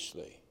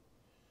foolishly.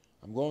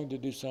 I'm going to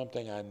do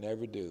something I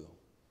never do.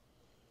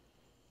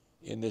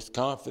 In this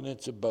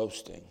confidence of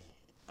boasting,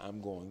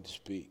 I'm going to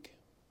speak.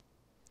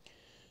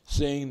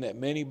 Seeing that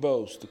many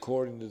boast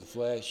according to the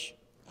flesh,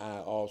 I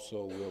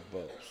also will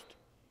boast.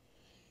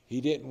 He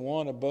didn't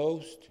want to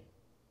boast.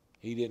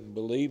 He didn't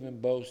believe in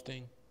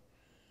boasting.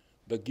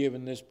 But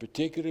given this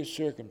particular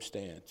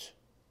circumstance,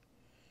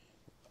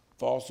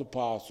 false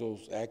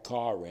apostles at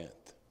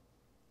Corinth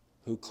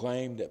who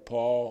claimed that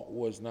Paul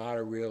was not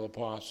a real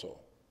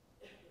apostle.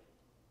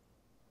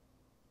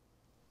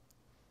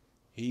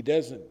 He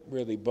doesn't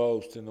really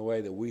boast in the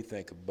way that we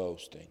think of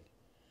boasting,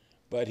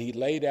 but he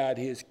laid out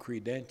his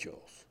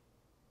credentials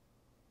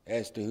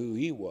as to who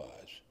he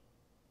was,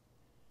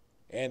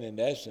 and in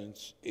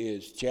essence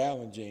is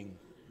challenging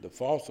the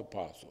false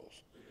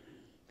apostles.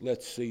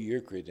 Let's see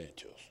your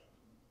credentials,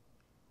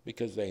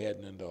 because they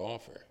had none to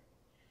offer.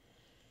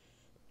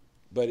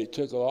 But it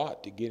took a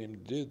lot to get him to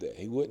do that.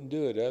 He wouldn't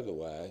do it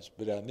otherwise,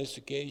 but on this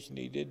occasion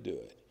he did do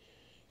it.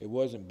 It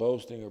wasn't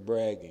boasting or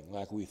bragging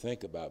like we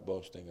think about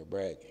boasting or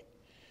bragging.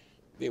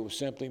 It was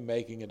simply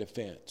making a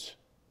defense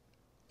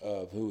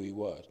of who he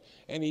was.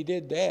 And he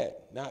did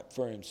that, not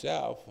for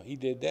himself. He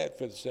did that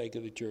for the sake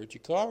of the church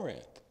at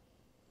Corinth,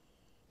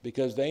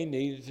 because they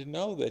needed to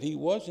know that he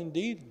was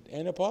indeed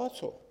an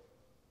apostle.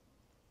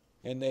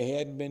 And they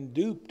hadn't been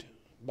duped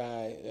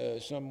by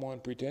someone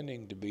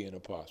pretending to be an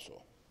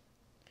apostle.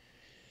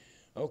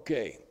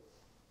 Okay,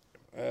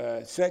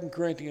 2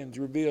 Corinthians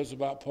reveals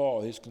about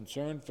Paul his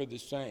concern for the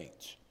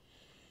saints.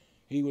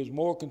 He was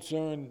more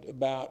concerned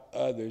about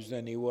others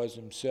than he was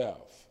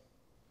himself.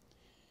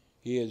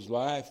 His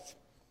life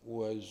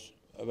was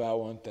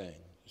about one thing,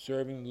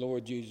 serving the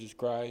Lord Jesus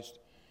Christ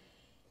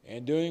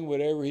and doing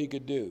whatever he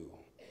could do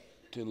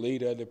to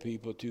lead other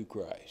people to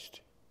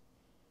Christ.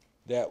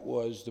 That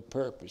was the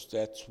purpose.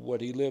 That's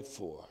what he lived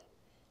for,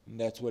 and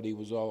that's what he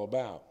was all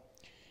about.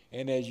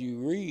 And as you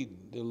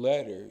read the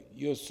letter,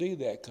 you'll see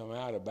that come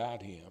out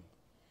about him.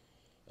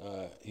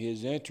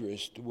 His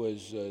interest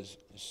was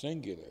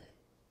singular,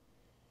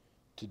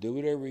 to do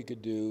whatever he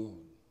could do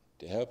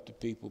to help the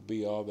people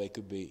be all they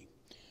could be.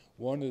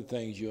 One of the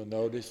things you'll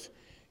notice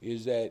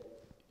is that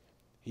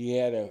he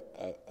had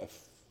a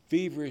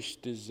feverish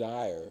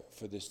desire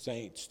for the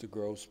saints to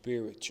grow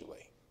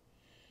spiritually.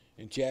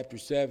 In chapter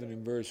 7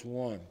 and verse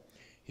 1,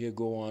 he'll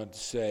go on to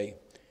say,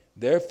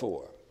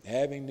 therefore,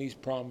 having these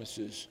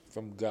promises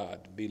from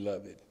God,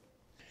 beloved,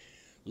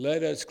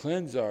 let us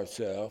cleanse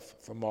ourselves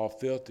from all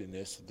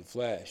filthiness of the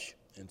flesh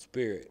and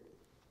spirit,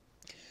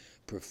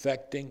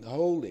 perfecting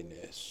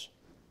holiness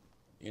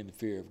in the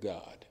fear of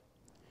God.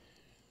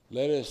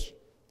 Let us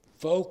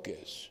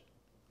focus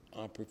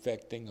on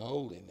perfecting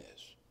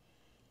holiness.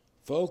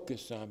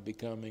 Focus on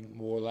becoming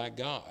more like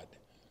God.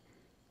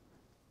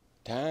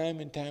 Time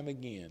and time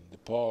again,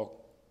 Paul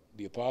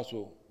the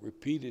apostle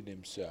repeated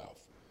himself.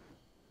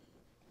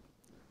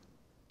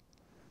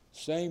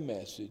 Same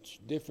message,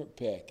 different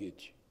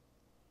package,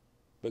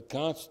 but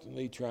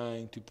constantly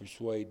trying to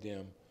persuade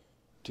them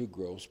to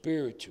grow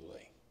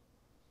spiritually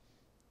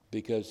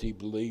because he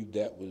believed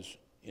that was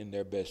in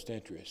their best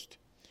interest.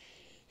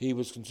 He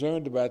was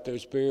concerned about their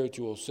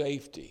spiritual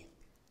safety.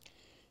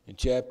 In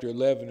chapter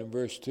 11 and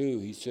verse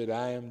 2, he said,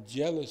 I am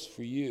jealous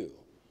for you.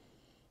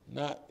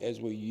 Not as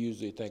we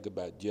usually think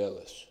about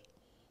jealous.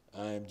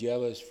 I am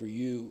jealous for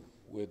you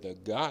with a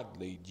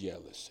godly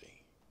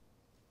jealousy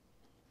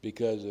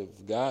because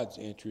of God's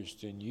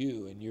interest in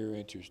you and your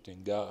interest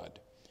in God.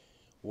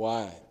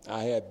 Why?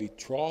 I have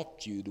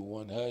betrothed you to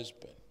one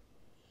husband.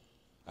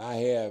 I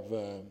have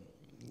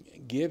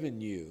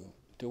given you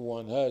to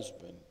one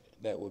husband,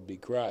 that would be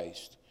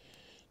Christ,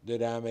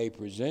 that I may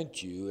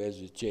present you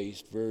as a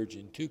chaste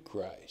virgin to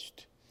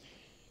Christ.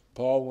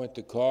 Paul went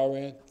to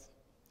Corinth,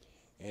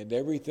 and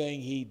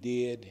everything he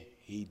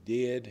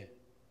did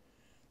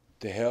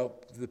to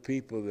help the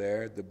people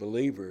there, the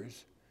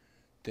believers,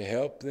 to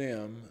help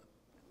them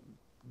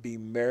be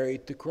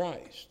married to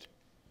Christ,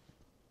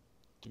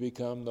 to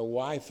become the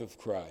wife of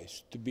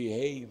Christ, to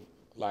behave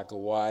like a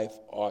wife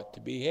ought to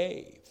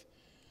behave,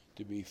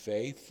 to be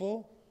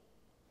faithful,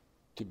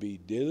 to be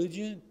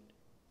diligent,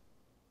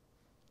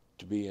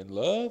 to be in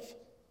love,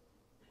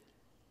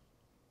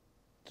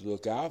 to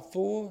look out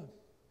for.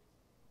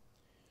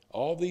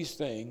 All these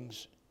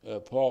things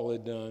Paul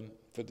had done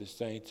for the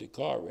saints at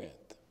Corinth.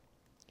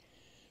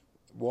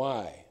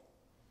 Why?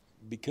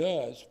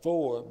 Because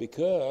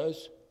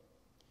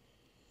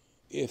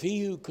if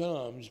he who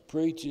comes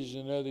preaches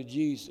another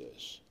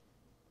Jesus,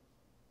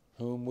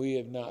 whom we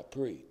have not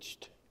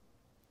preached,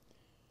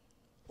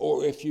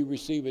 or if you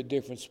receive a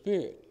different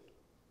spirit,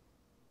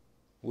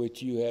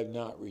 which you have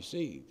not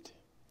received,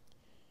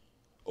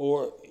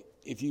 or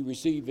if you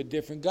receive a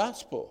different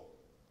gospel,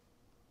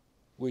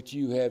 which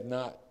you have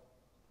not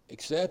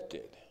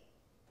accepted,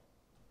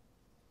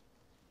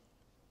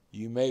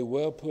 you may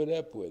well put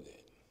up with it.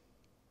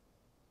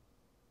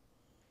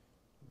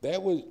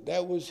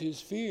 That was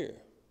his fear.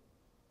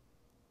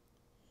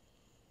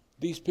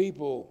 These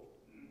people,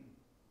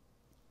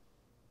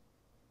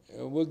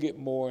 and we'll get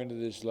more into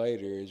this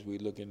later as we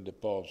look into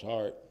Paul's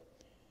heart,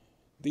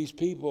 these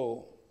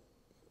people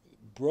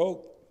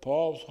broke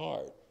Paul's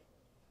heart.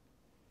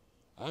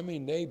 I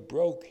mean, they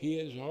broke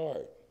his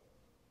heart.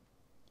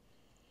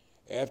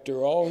 After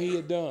all he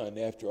had done,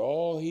 after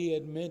all he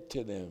had meant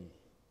to them,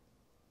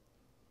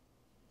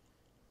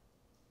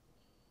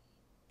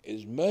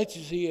 as much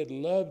as he had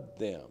loved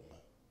them,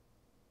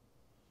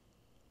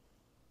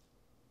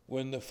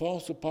 when the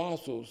false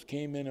apostles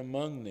came in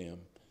among them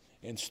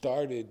and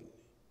started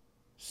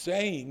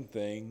saying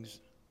things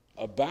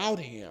about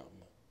him,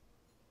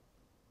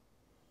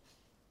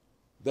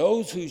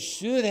 those who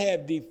should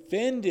have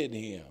defended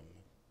him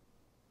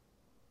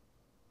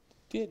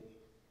didn't.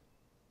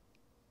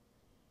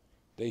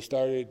 They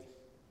started,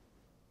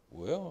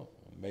 well,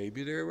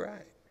 maybe they're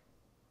right.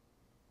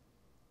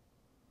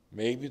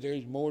 Maybe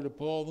there's more to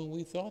Paul than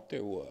we thought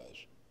there was.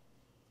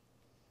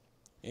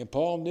 And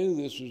Paul knew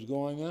this was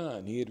going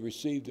on. He had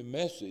received a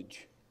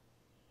message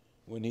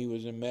when he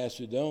was in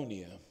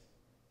Macedonia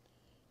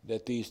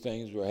that these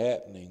things were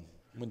happening.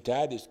 When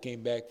Titus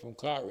came back from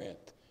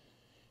Corinth,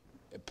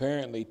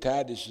 apparently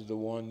Titus is the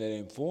one that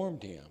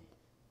informed him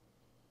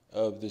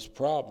of this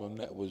problem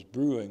that was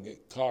brewing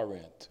at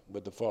Corinth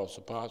with the false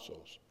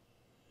apostles.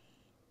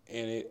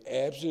 And it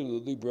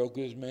absolutely broke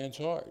this man's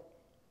heart.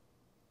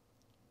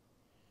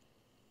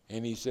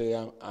 And he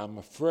said, I'm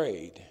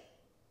afraid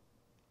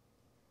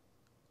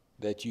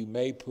that you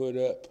may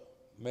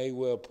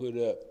well put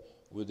up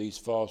with these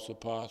false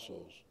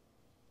apostles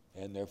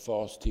and their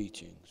false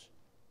teachings.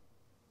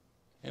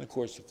 And of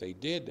course, if they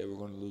did, they were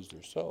going to lose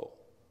their soul.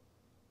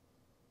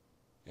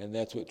 And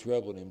that's what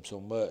troubled him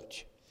so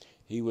much.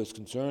 He was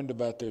concerned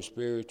about their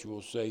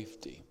spiritual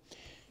safety.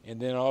 And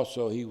then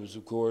also he was,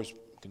 of course,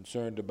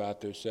 concerned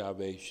about their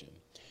salvation.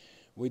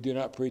 We do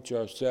not preach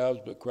ourselves,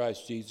 but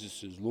Christ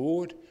Jesus is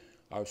Lord,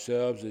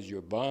 ourselves as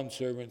your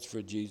bondservants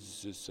for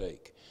Jesus'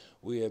 sake.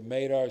 We have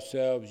made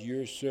ourselves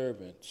your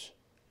servants.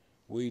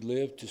 We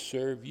live to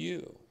serve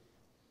you.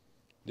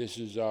 This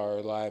is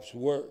our life's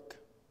work,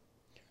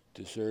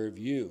 to serve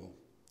you.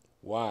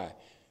 Why?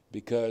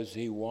 Because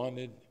he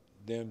wanted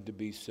them to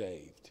be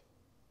saved.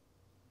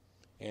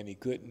 And he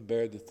couldn't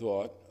bear the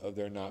thought of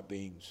their not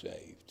being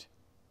saved.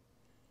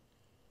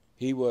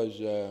 He was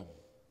a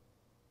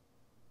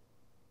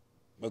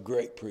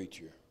great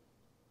preacher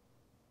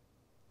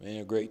and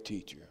a great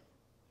teacher.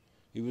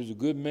 He was a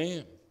good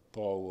man,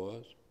 Paul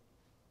was.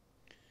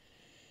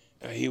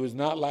 He was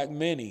not like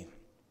many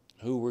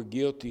who were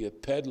guilty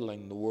of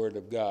peddling the word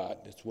of God.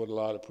 That's what a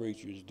lot of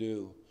preachers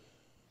do.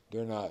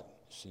 They're not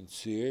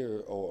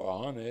sincere or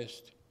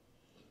honest.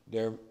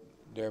 They're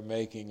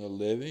making a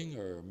living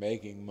or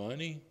making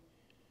money.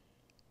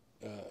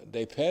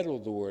 They peddle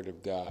the word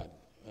of God.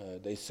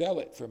 They sell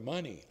it for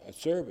money, a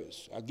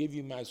service. I'll give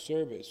you my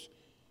service,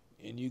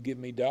 and you give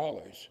me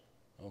dollars,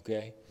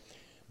 okay?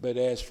 But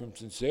as from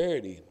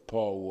sincerity,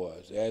 Paul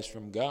was. As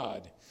from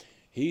God,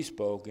 he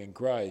spoke in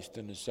Christ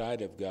in the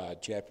sight of God,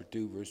 chapter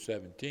 2, verse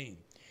 17.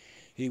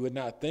 He would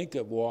not think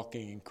of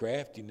walking in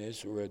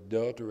craftiness or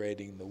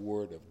adulterating the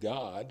word of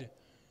God,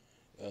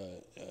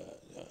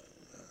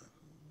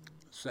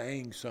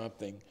 saying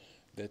something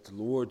that the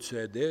Lord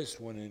said this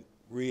when in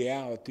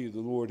reality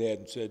the Lord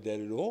hadn't said that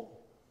at all.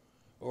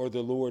 Or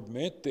the Lord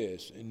meant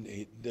this, and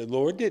the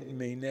Lord didn't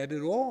mean that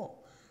at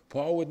all.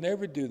 Paul would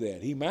never do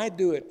that. He might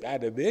do it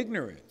out of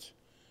ignorance,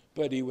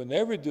 but he would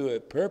never do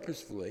it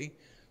purposefully,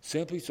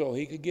 simply so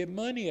he could get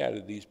money out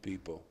of these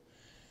people,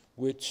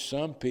 which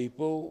some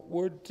people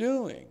were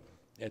doing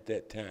at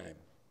that time.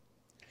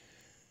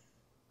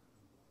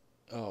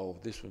 Oh,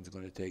 this one's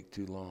going to take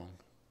too long.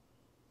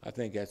 I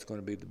think that's going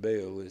to be the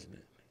bell, isn't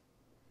it?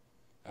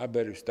 I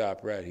better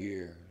stop right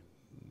here.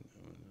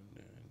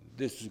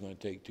 This is going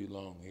to take too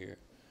long here.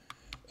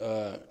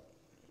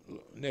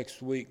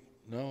 Next week,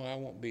 no, I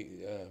won't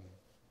be.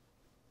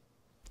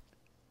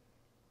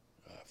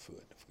 I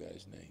forgot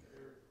his name.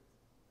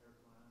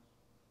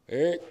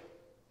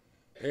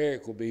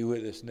 Eric will be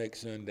with us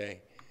next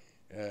Sunday,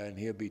 and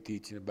he'll be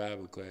teaching a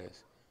Bible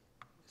class.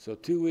 So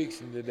 2 weeks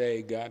from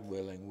today, God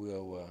willing,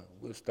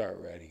 we'll start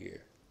right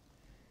here.